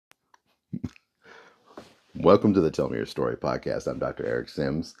Welcome to the Tell Me Your Story podcast. I'm Dr. Eric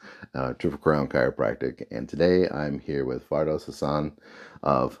Sims, Triple Crown Chiropractic, and today I'm here with Farduwsa Hassan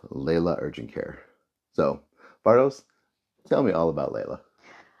of Leila Urgent Care. So, Fardos, tell me all about Leila.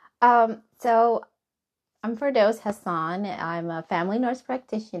 So I'm Farduwsa Hassan. I'm a family nurse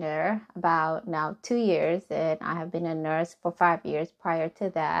practitioner about now 2 years, and I have been a nurse for 5 years prior to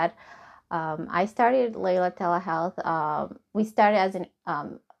that. I started Leila Telehealth. We started as in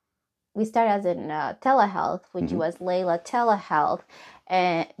telehealth, which Mm-hmm. was Leila Telehealth,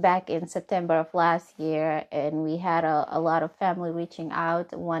 and back in September of last year, and we had a lot of family reaching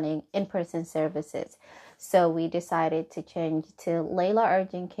out wanting in-person services. So we decided to change to Leila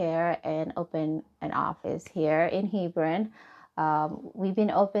Urgent Care and open an office here in Hebron. We've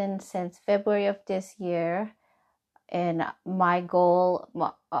been open since February of this year, and my goal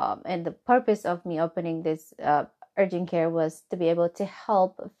and the purpose of me opening this urgent care was to be able to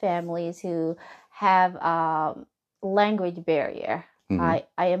help families who have language barrier. Mm-hmm.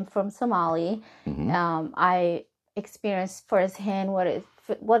 I am from Somali. Mm-hmm. I experienced firsthand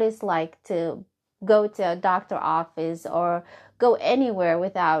what it's like to go to a doctor office or go anywhere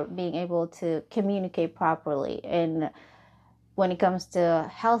without being able to communicate properly. And when it comes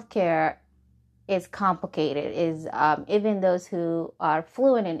to healthcare, is complicated. Is Even those who are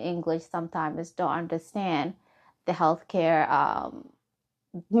fluent in English sometimes don't understand the healthcare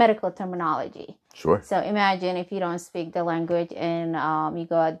medical terminology. Sure. So imagine if you don't speak the language and you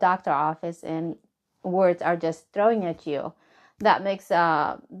go to a doctor office and words are just throwing at you. That makes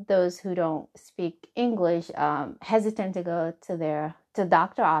those who don't speak English hesitant to go to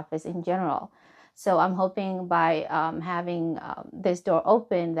doctor office in general. So I'm hoping by having this door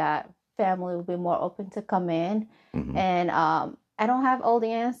open that family will be more open to come in. Mm-hmm. And I don't have all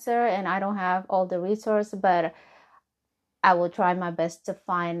the answer and I don't have all the resource, but I will try my best to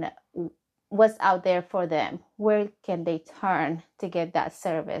find what's out there for them. Where can they turn to get that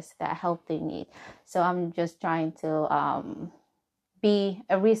service, that help they need? So I'm just trying to be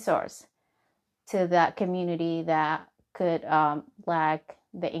a resource to that community that could lack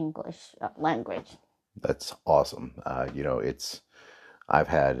the English language. That's awesome. I've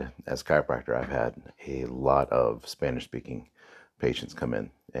had, as a chiropractor, I've had a lot of Spanish speaking patients come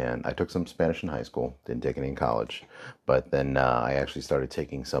in. And I took some Spanish in high school, didn't take any in college. But then I actually started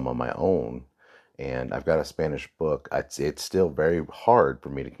taking some on my own. And I've got a Spanish book. It's still very hard for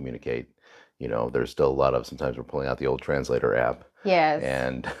me to communicate. There's still a lot of, sometimes we're pulling out the old translator app Yes.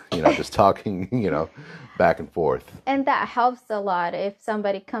 and, just talking, back and forth. And that helps a lot if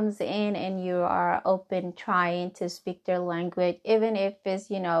somebody comes in and you are open trying to speak their language, even if it's,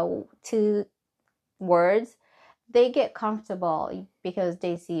 two words, they get comfortable because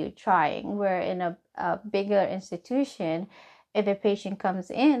they see you trying. Where in a bigger institution, if a patient comes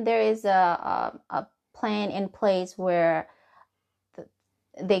in, there is a plan in place where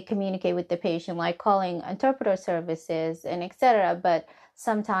they communicate with the patient, like calling interpreter services and etc. But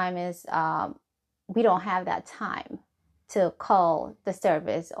sometimes we don't have that time to call the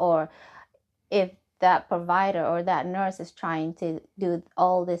service, or if that provider or that nurse is trying to do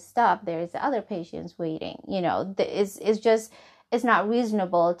all this stuff, there is other patients waiting. It's not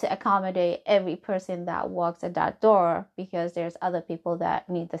reasonable to accommodate every person that walks at that door because there's other people that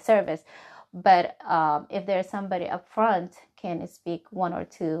need the service. But if there's somebody up front can speak one or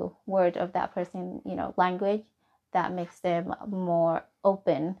two words of that person, language, that makes them more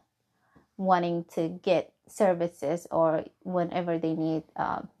open, wanting to get services or whenever they need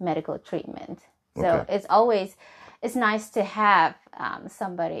medical treatment. So Okay. it's nice to have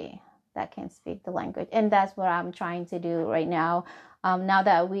somebody that can speak the language. And that's what I'm trying to do right now. Now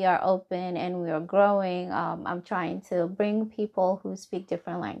that we are open and we are growing, I'm trying to bring people who speak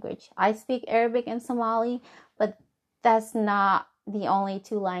different language. I speak Arabic and Somali, but that's not the only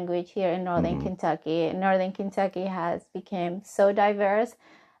two language here in Northern Mm-hmm. Kentucky. Northern Kentucky has become so diverse.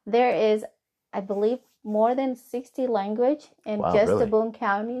 There is, I believe, more than 60 language in Wow, just the really? Boone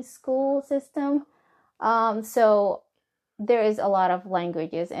County school system. So there is a lot of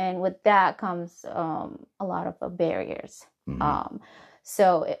languages, and with that comes a lot of barriers. Mm-hmm.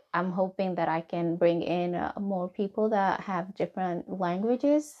 So I'm hoping that I can bring in more people that have different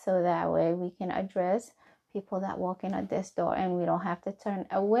languages, so that way we can address people that walk in at this door, and we don't have to turn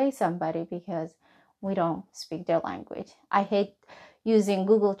away somebody because we don't speak their language. I hate using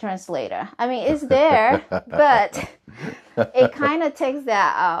Google Translator. I mean, it's there, but it kind of takes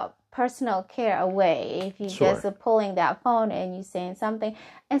that personal care away if you just Sure. are pulling that phone and you saying something,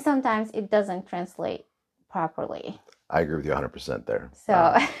 and sometimes it doesn't translate properly. I agree with you 100% there.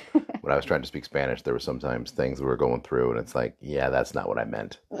 So, When I was trying to speak Spanish, there were sometimes things we were going through, and it's like, yeah, that's not what I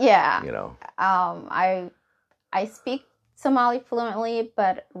meant. yeah. You know. I speak Somali fluently,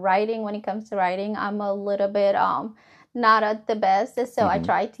 but writing, when it comes to writing, I'm a little bit not at the best. So I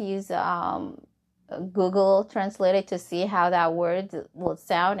try to use Google Translator to see how that word will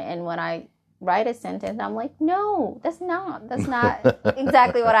sound, and when I write a sentence, I'm like, no, that's not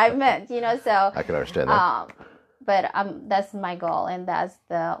exactly what I meant, So I can understand that. But that's my goal, and that's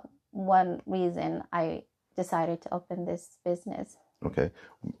the one reason I decided to open this business. Okay.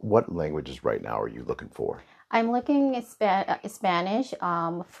 What languages right now are you looking for? I'm looking at Spanish,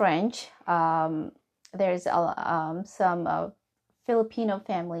 French. There's some Filipino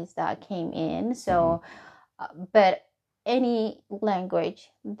families that came in. So, but any language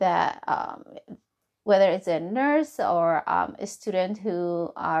that, whether it's a nurse or a student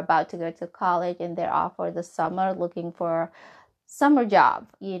who are about to go to college and they're off for the summer looking for summer job,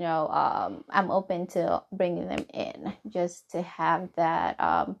 I'm open to bringing them in just to have that.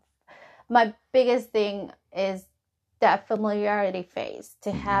 My biggest thing is that familiarity phase,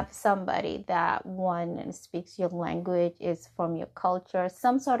 to have somebody that one speaks your language, is from your culture,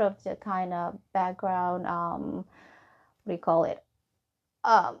 some sort of the kind of background, what do you call it?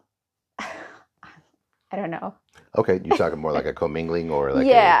 Um, I don't know. Okay, you're talking more like a commingling or like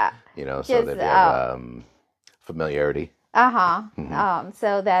Yeah, so just that you have familiarity.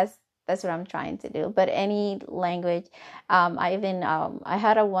 So that's what I'm trying to do. But any language, I even I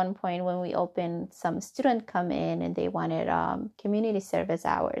had at one point when we opened, some student come in and they wanted community service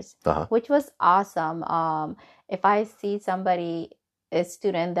hours, which was awesome. If I see somebody, a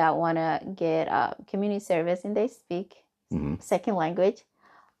student that wanna get community service and they speak second language,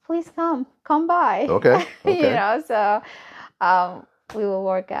 please come by. Okay. So we will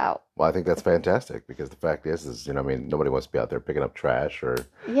work out. Well, I think that's fantastic, because the fact is, I mean, nobody wants to be out there picking up trash or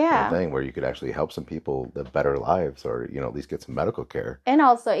thing where you could actually help some people live better lives, or at least get some medical care. And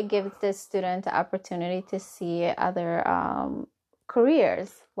also, it gives the student the opportunity to see other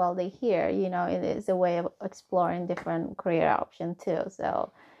careers while they're here. It is a way of exploring different career options too.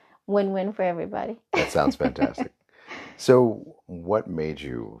 So, win-win for everybody. That sounds fantastic. So what made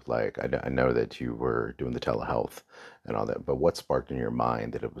you, like, I know that you were doing the telehealth and all that, but what sparked in your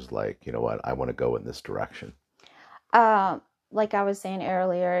mind that it was like, you know what, I want to go in this direction? Like I was saying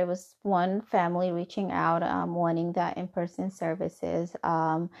earlier, it was one family reaching out, wanting that in-person services.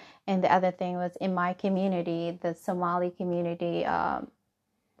 And the other thing was, in my community, the Somali community,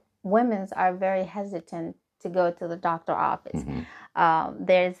 women's are very hesitant to go to the doctor office.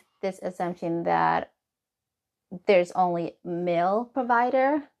 There's this assumption that there's only male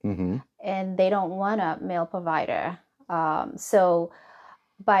provider, and they don't want a male provider. So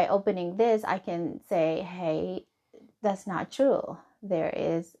by opening this, I can say, hey, that's not true. There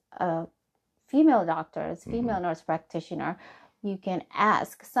is a female doctors, female nurse practitioner. You can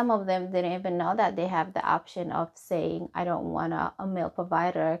ask. Some of them didn't even know that they have the option of saying, I don't want a male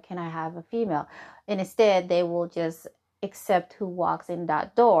provider. Can I have a female? And instead, they will just accept who walks in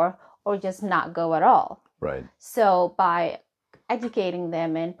that door, or just not go at all. Right. So by educating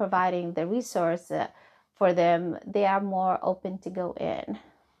them and providing the resource for them, they are more open to go in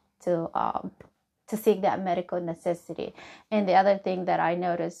to seek that medical necessity. And the other thing that I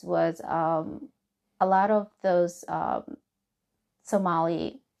noticed was a lot of those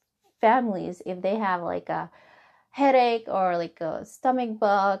Somali families, if they have like a headache or like a stomach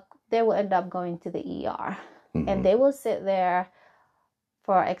bug, they will end up going to the ER, and they will sit there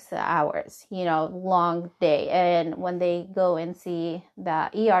for extra hours, long day. And when they go and see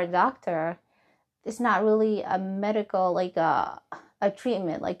the ER doctor, it's not really a medical, like a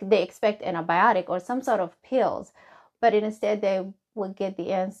treatment. Like, they expect antibiotic or some sort of pills, but instead they will get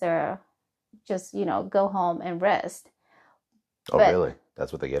the answer, just, go home and rest. Oh, really?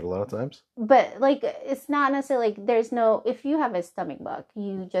 That's what they get a lot of times? But like, it's not necessarily like, there's no, if you have a stomach bug,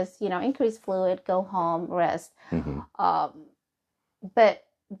 you just, increase fluid, go home, rest. But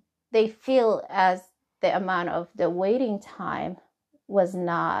they feel as the amount of the waiting time was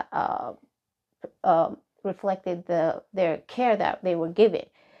not reflected their care that they were given,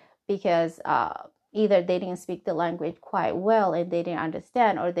 because either they didn't speak the language quite well and they didn't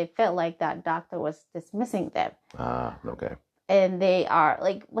understand, or they felt like that doctor was dismissing them. Okay. And they are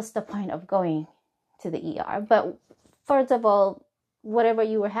like, what's the point of going to the ER? But first of all, whatever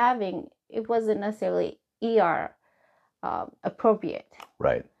you were having, it wasn't necessarily ER appropriate.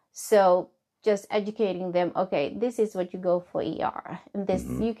 Right. So just educating them, okay, this is what you go for ER, and this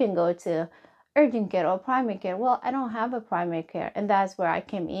you can go to urgent care or primary care. Well, I don't have a primary care. And that's where I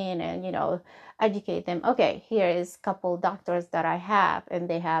came in and, educate them. Okay, here is a couple doctors that I have, and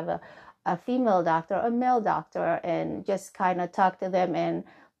they have a female doctor, a male doctor, and just kind of talk to them and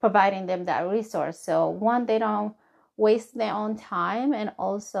providing them that resource. So one, they don't waste their own time, and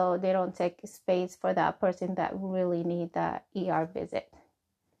also they don't take space for that person that really need that ER visit.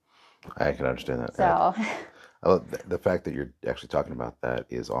 I can understand that. So The fact that you're actually talking about that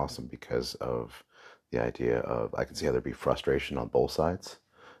is awesome because of the idea of I can see how there'd be frustration on both sides,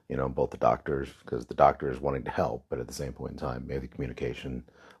 both the doctors, because the doctor is wanting to help, but at the same point in time, maybe communication,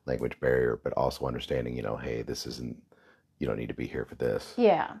 language barrier, but also understanding, hey, this isn't, you don't need to be here for this,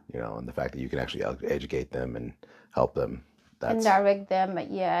 yeah, and the fact that you can actually educate them and help them, and that's direct them.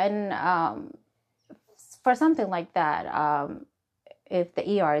 Yeah, and for something like that, if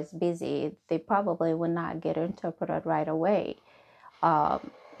the ER is busy, they probably would not get interpreted right away.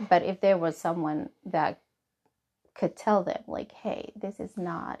 But if there was someone that could tell them, like, hey, this is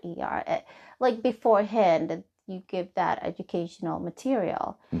not ER, like beforehand, you give that educational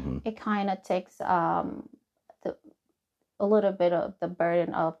material, it kind of takes a little bit of the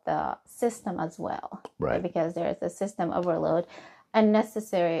burden of the system as well, right, because there's a system overload.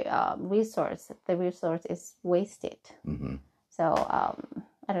 Unnecessary resource, the resource is wasted. So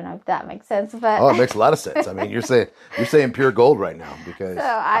I don't know if that makes sense, but it makes a lot of sense. I mean, you're saying pure gold right now, because so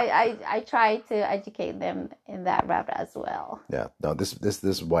I try to educate them in that route as well. yeah, no, this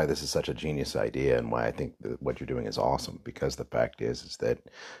is why this is such a genius idea, and why I think that what you're doing is awesome. Because the fact is that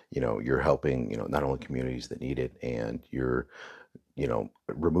you're helping not only communities that need it, and you're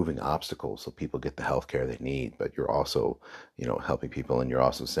removing obstacles so people get the health care they need, but you're also, helping people, and you're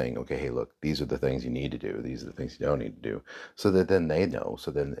also saying, okay, hey, look, these are the things you need to do. These are the things you don't need to do, so that then they know. So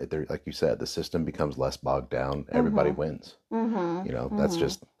then they're, like you said, the system becomes less bogged down. Everybody wins. That's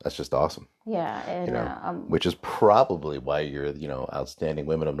just awesome. Yeah. And, which is probably why you're, outstanding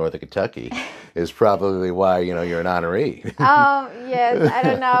women of Northern Kentucky is probably why, you're an honoree. Yes, I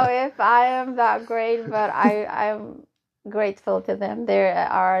don't know if I am that great, but I'm grateful to them. There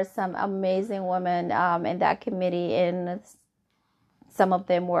are some amazing women in that committee, and some of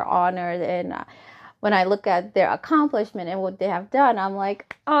them were honored. And when I look at their accomplishment and what they have done, I'm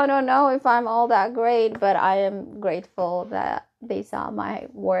like, oh, I don't know if I'm all that great, but I am grateful that they saw my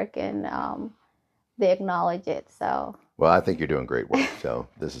work and they acknowledge it. So, well, I think you're doing great work. So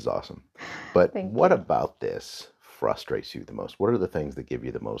this is awesome. But what about this frustrates you the most? What are the things that give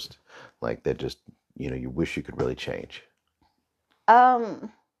you the most, like, that just, you wish you could really change?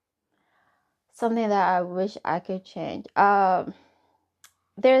 Something that I wish I could change.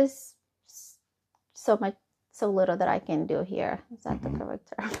 There's so little that I can do here. Is that the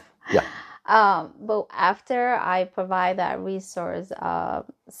correct term? Yeah. But after I provide that resource,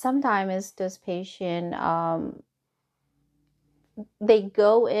 sometimes this patient, they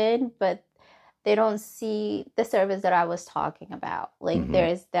go in, but they don't see the service that I was talking about. Like there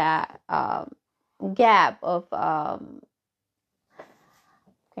is that gap of,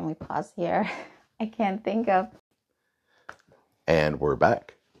 can we pause here? I can't think of. And we're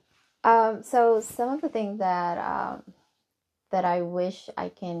back. So some of the things that that I wish I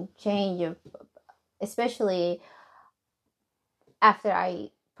can change, especially after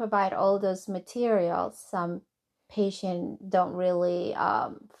I provide all those materials, some patients don't really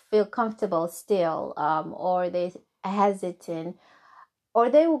feel comfortable still, or they hesitant, or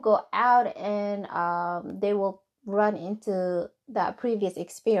they will go out and they will run into that previous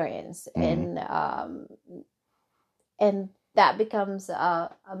experience, and that becomes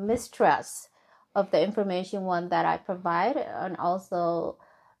a mistrust of the information one that I provide, and also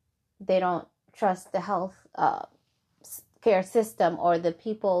they don't trust the health care system or the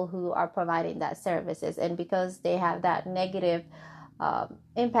people who are providing that services, and because they have that negative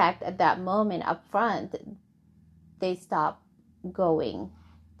impact at that moment up front, they stop going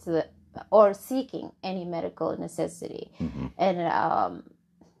to or seeking any medical necessity. And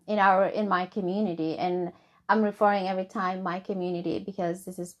in my community, and I'm referring every time my community because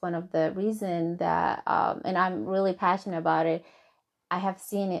this is one of the reasons that and I'm really passionate about it. I have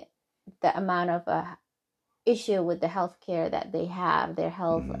seen it, the amount of issue with the healthcare that they have, their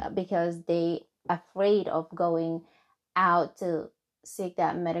health, because they afraid of going out to seek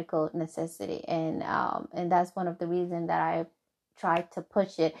that medical necessity, and that's one of the reasons that I try to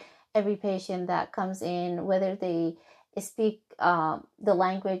push it. Every patient that comes in, whether they speak the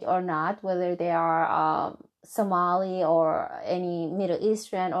language or not, whether they are Somali or any Middle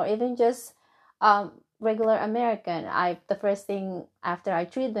Eastern or even just regular American, the first thing after I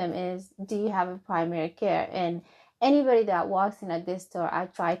treat them is, do you have a primary care? And anybody that walks in at this store, I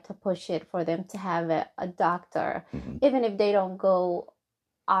try to push it for them to have a doctor. Mm-hmm. Even if they don't go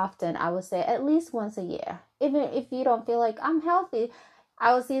often, I would say at least once a year. Even if you don't feel like I'm healthy,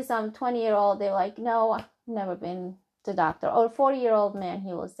 I will see some 20-year-old, they're like, no, I've never been to doctor. Or 40-year-old man,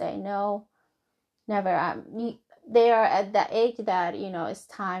 he will say, no, never. They are at that age that, it's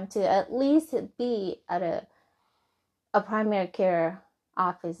time to at least be at a primary care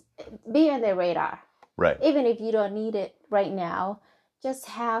office, be on their radar. Right. Even if you don't need it right now, just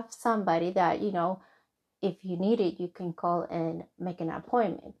have somebody that, if you need it, you can call and make an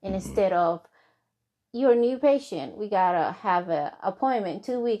appointment. And instead of, you're a new patient, we gotta have an appointment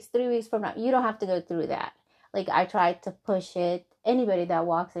 2 weeks, 3 weeks from now. You don't have to go through that. Like, I try to push it, anybody that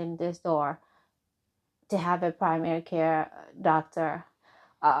walks in this door, to have a primary care doctor.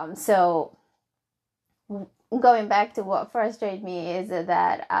 So going back to what frustrates me is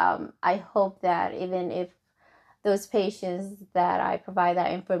that I hope that even if those patients that I provide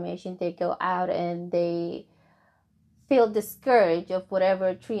that information, they go out and they feel discouraged of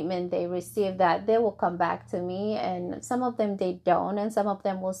whatever treatment they receive, that they will come back to me. And some of them, they don't, and some of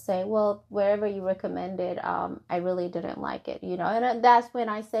them will say, well, wherever you recommended, I really didn't like it, and that's when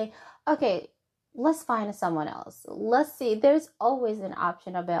I say, okay, let's find someone else. Let's see, there's always an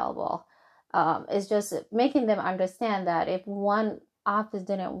option available. It's just making them understand that if one office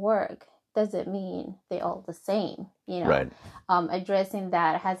didn't work, doesn't mean they all the same, Right. Addressing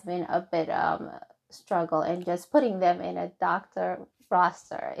that has been a bit struggle, and just putting them in a doctor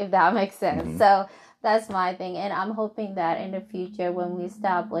roster, if that makes sense. Mm-hmm. So that's my thing, and I'm hoping that in the future, when we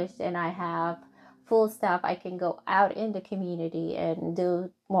establish and I have full staff, I can go out in the community and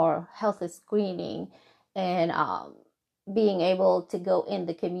do more health screening, and being able to go in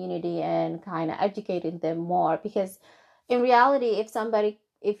the community and kind of educating them more. Because in reality,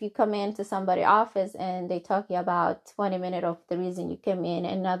 if you come into somebody's office and they talk you about 20 minutes of the reason you came in,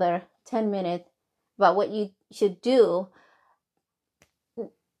 another 10 minutes about what you should do,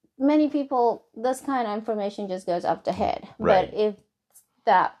 many people, this kind of information just goes up the head. Right. But if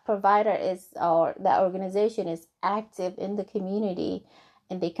that provider is, or that organization is active in the community,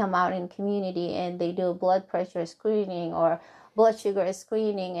 and they come out in community and they do blood pressure screening or blood sugar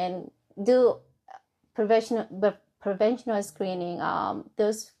screening and do preventional screening,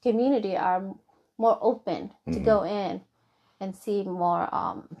 those community are more open to go in and see more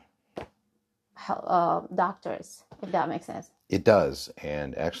doctors, if that makes sense. It does.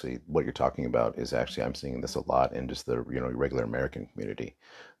 And actually, what you're talking about is actually, I'm seeing this a lot in just the, regular American community.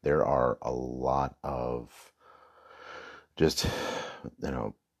 There are a lot of just,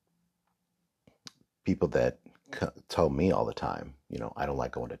 people that tell me all the time, I don't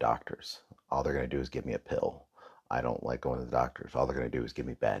like going to doctors. All they're going to do is give me a pill. I don't like going to the doctors. All they're going to do is give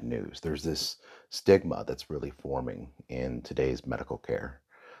me bad news. There's this stigma that's really forming in today's medical care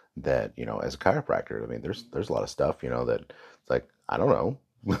that, as a chiropractor, I mean, there's a lot of stuff, that it's like, I don't know.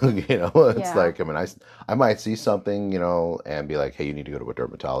 It's Yeah. like, I mean, I might see something, and be like, hey, you need to go to a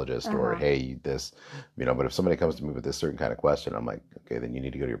dermatologist, or hey, this, but if somebody comes to me with this certain kind of question, I'm like, okay, then you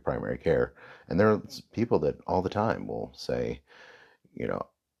need to go to your primary care. And there are people that all the time will say,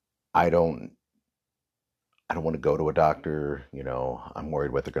 I don't want to go to a doctor, I'm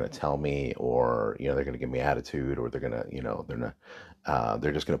worried what they're going to tell me, or, they're going to give me attitude, or they're going to,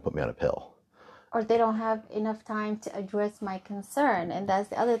 they're just going to put me on a pill. Or they don't have enough time to address my concern. And that's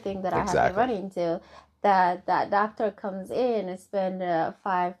the other thing that I have to Exactly. run into, that doctor comes in and spend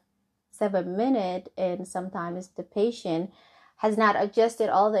 5-7 minutes, and sometimes the patient has not adjusted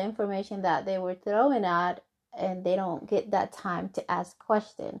all the information that they were throwing at, and they don't get that time to ask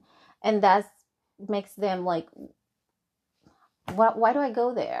question. And that makes them like, why do I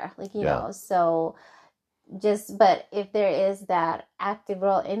go there? Like, so but if there is that active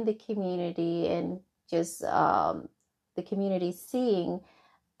role in the community, and just the community seeing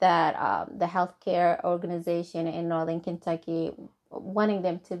that the healthcare organization in Northern Kentucky, wanting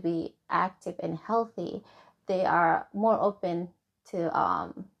them to be active and healthy, they are more open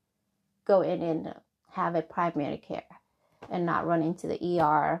to go in and have a primary care, and not run into the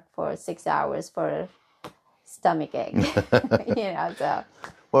ER for 6 hours for stomach ache. So.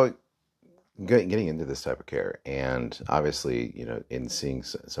 Well, getting into this type of care, and obviously, in seeing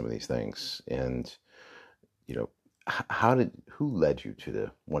some of these things, and, who led you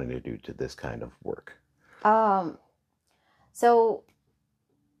to wanting to do this kind of work? So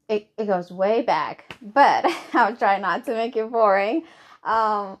it goes way back, but I'll try not to make it boring.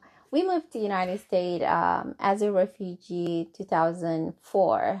 We moved to the United States as a refugee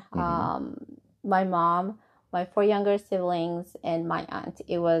 2004. My mom, my 4 younger siblings, and my aunt.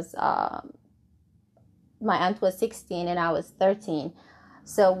 It was my aunt was 16 and I was 13.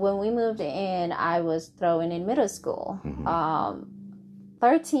 So when we moved in, I was thrown in middle school.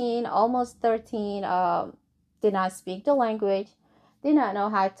 13, almost 13, did not speak the language, did not know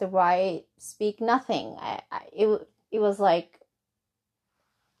how to write, speak, nothing. It was like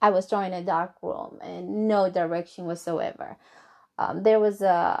I was thrown in a dark room and no direction whatsoever. There was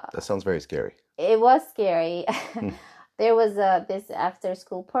a... That sounds very scary. It was scary. There was this after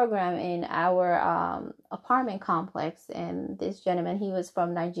school program in our apartment complex, and this gentleman, he was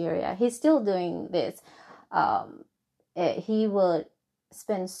from Nigeria. He's still doing this. He would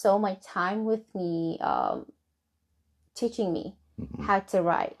spend so much time with me, teaching me how to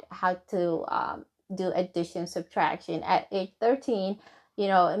write, how to do addition, subtraction. At age 13,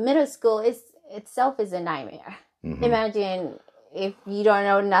 middle school itself is a nightmare. Imagine if you don't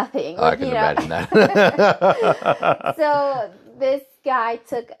know nothing. I can imagine that. So this guy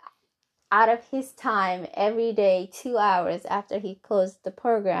took out of his time every day 2 hours after he closed the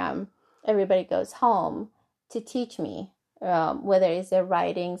program. Everybody goes home to teach me, whether it's a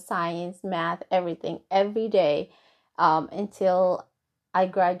writing, science, math, everything, every day, until I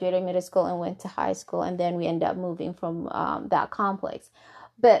graduated middle school and went to high school. And then we ended up moving from that complex.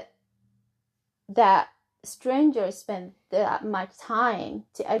 But that stranger spent that much time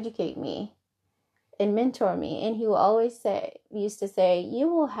to educate me and mentor me, and he used to say, you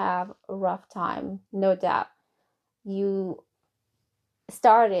will have a rough time, no doubt. You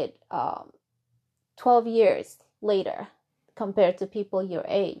started 12 years later compared to people your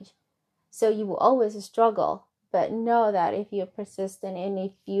age, so you will always struggle, but know that if you're persistent and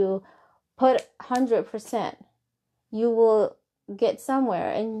if you put 100%, you will get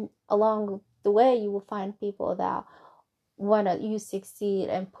somewhere, and along the way you will find people that want you succeed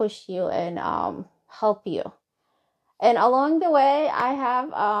and push you and help you. And along the way, I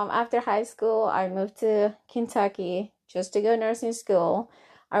have after high school, I moved to Kentucky just to go nursing school.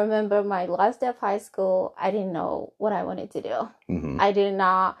 I remember my last day of high school, I didn't know what I wanted to do. I did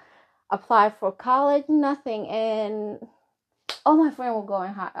not apply for college, nothing, and all my friends were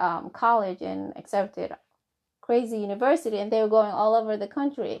going college and accepted crazy university, and they were going all over the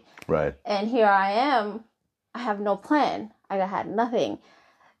country. Right. And here I am. I have no plan. I had nothing.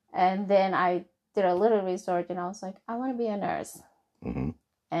 And then I did a little research, and I was like, I want to be a nurse.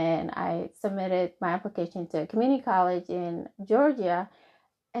 And I submitted my application to a community college in Georgia,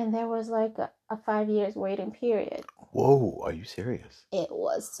 and there was like a 5 years waiting period. Whoa, are you serious? It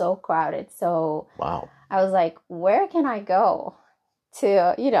was so crowded. So wow. I was like, where can I go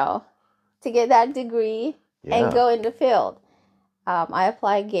to, to get that degree and go in the field? I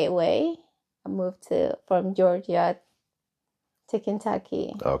applied Gateway. I moved from Georgia to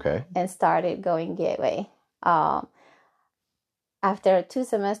Kentucky. Okay. And started going Gateway. After 2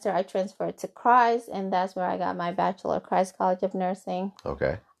 semesters, I transferred to Christ, and that's where I got my bachelor, Christ College of Nursing.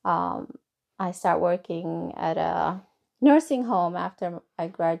 Okay. I started working at a nursing home after I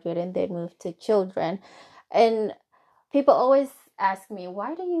graduated, and then moved to children. And people always ask me,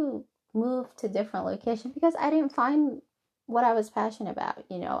 why do you move to different locations? Because I didn't find what I was passionate about.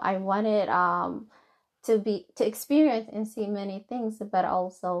 I wanted to experience and see many things, but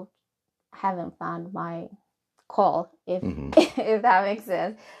also haven't found my call, if if that makes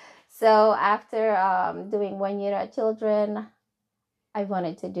sense. So after doing 1 year at children, I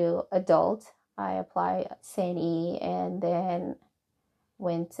wanted to do adult. I applied at St. E and then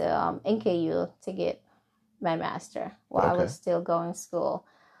went to NKU to get my master while I was still going to school.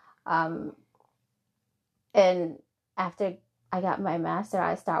 And after I got my master,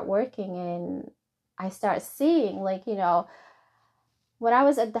 I started working, and I started seeing, when I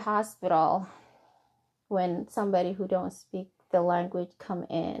was at the hospital, when somebody who don't speak the language come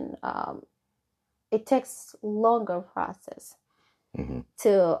in, it takes longer process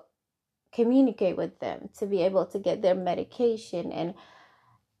to communicate with them, to be able to get their medication. And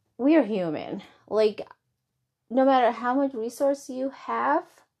we're human. No matter how much resource you have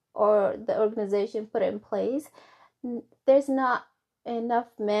or the organization put in place, there's not enough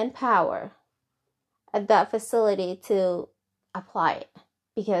manpower at that facility to apply it,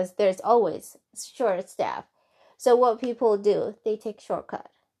 because there's always short staff. So what people do, they take shortcut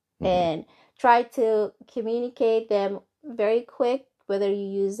and try to communicate them very quick, whether you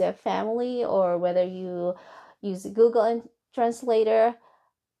use a family or whether you use Google Translator.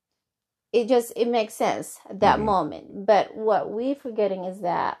 It makes sense at that moment. But what we're forgetting is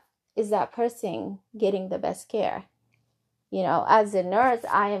that person getting the best care. As a nurse,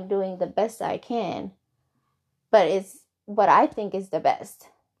 I am doing the best I can, but it's what I think is the best.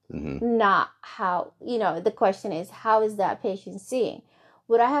 Not how, the question is, how is that patient seeing?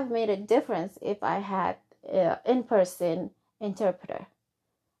 Would I have made a difference if I had in-person interpreter,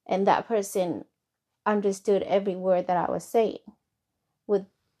 and that person understood every word that I was saying.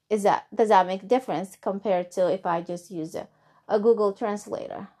 Does that make a difference compared to if I just use a Google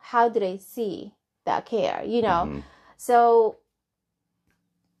translator? How do they see that care? So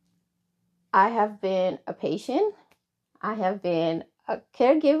I have been a patient, I have been a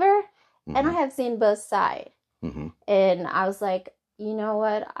caregiver, and I have seen both sides. And I was like, you know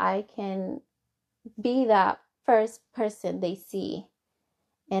what? I can be that first person they see,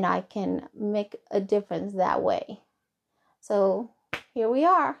 and I can make a difference that way. So here we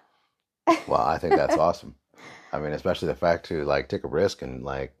are. Well, I think that's awesome. I mean, especially the fact to like take a risk and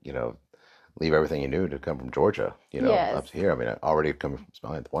like, leave everything you knew to come from Georgia, Yes. up to here. I mean, I already come from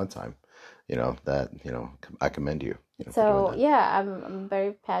Smiling at the one time, I commend you, for So doing that. yeah, I'm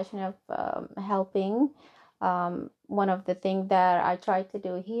very passionate of helping. One of the things that I try to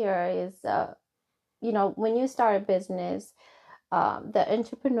do here is, when you start a business, the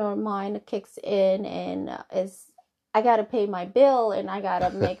entrepreneur mind kicks in and I got to pay my bill and I got to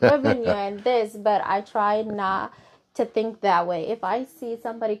make revenue and this, but I try not to think that way. If I see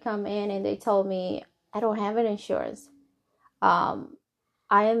somebody come in and they told me I don't have an insurance, I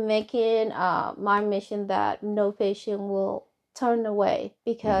am making my mission that no patient will turn away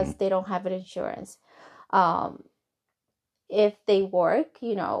because they don't have an insurance. If they work,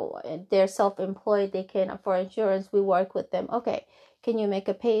 they're self-employed, they can afford insurance, we work with them. Okay, can you make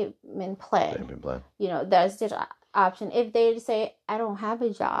a payment plan? Payment plan. There's this option. If they say, I don't have a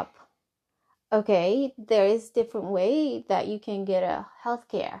job, okay, there is different way that you can get a health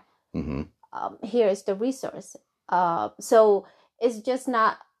care. Here is the resource. So it's just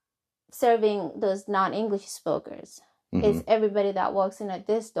not serving those non-English speakers. It's everybody that walks in at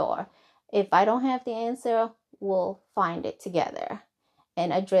this door. If I don't have the answer, we'll find it together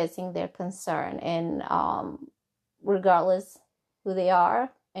and addressing their concern. And regardless who they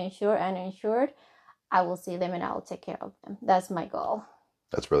are, insured and uninsured, I will see them and I will take care of them. That's my goal.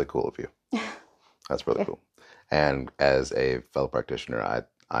 That's really cool of you. That's really cool. And as a fellow practitioner,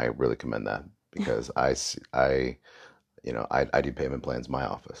 I really commend that because I do payment plans in my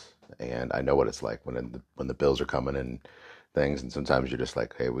office, and I know what it's like when the bills are coming and things, and sometimes you're just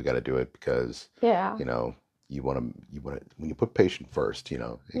like, hey, we got to do it because you want to when you put patient first, it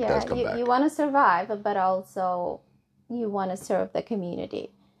does come back. You want to survive, but also you want to serve the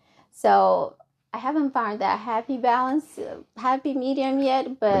community. So I haven't found that happy balance, happy medium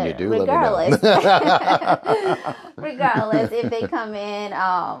yet, but when you do, regardless, regardless if they come in,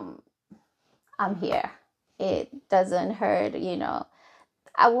 I'm here. It doesn't hurt,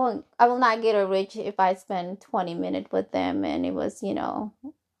 I will not get rich if I spend 20 minutes with them and it was,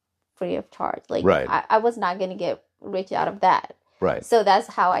 free of charge. Like, right. I was not going to get rich out of that. Right. So that's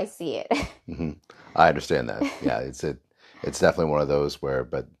how I see it. I understand that. Yeah, it's definitely one of those where,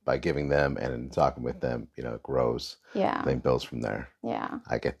 but by giving them and talking with them, it grows. Yeah. Then builds from there. Yeah.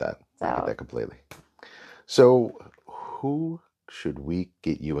 I get that. So. I get that completely. So who should we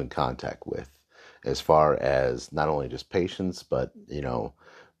get you in contact with as far as not only just patients, but,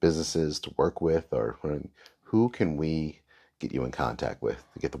 businesses to work with, or who can we get you in contact with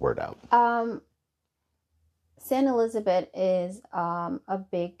to get the word out? St. Elizabeth is a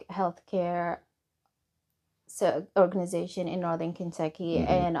big healthcare organization in Northern Kentucky,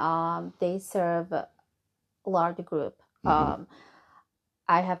 and they serve a large group. I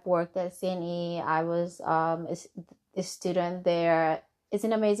have worked at CNE. I was a student there. It's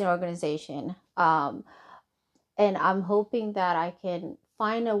an amazing organization, and I'm hoping that I can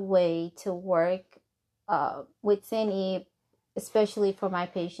find a way to work with CNE, especially for my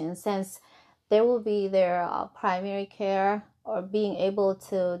patients, since they will be their primary care, or being able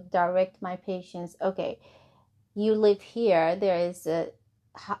to direct my patients. Okay, you live here. There is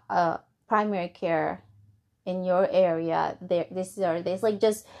a primary care in your area. This or this, like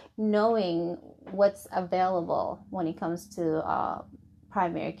just knowing what's available when it comes to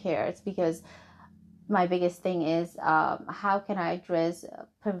primary care. It's because my biggest thing is how can I address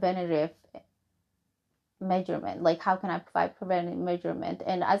preventative measurement? Like, how can I provide preventative measurement?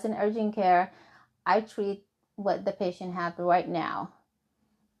 And as an urgent care, I treat what the patient have right now,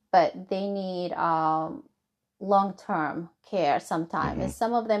 but they need long-term care sometimes. And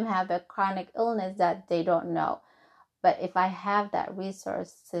some of them have a chronic illness that they don't know. But if I have that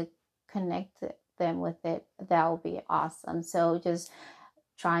resource to connect them with it, that will be awesome. So just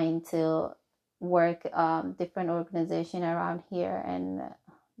trying to work different organization around here and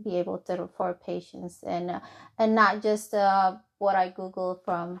be able to refer patients, and not just what I Google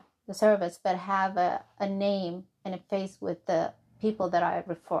from the service, but have a name and a face with the people that I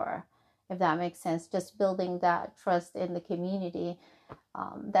refer if that makes sense. Just building that trust in the community,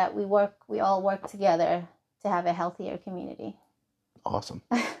 that we all work together to have a healthier community. Awesome.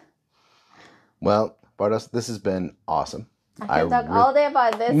 Well, Farduwsa, this has been awesome. I can talk all day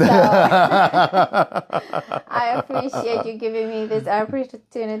about this, so I appreciate you giving me this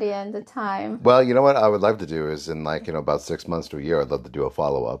opportunity and the time. Well, you know what I would love to do is in about 6 months to a year, I'd love to do a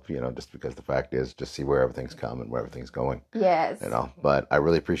follow-up, just because the fact is just see where everything's come and where everything's going. Yes. But I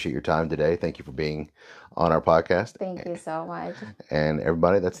really appreciate your time today. Thank you for being on our podcast. Thank you so much. And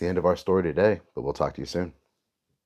everybody, that's the end of our story today, but we'll talk to you soon.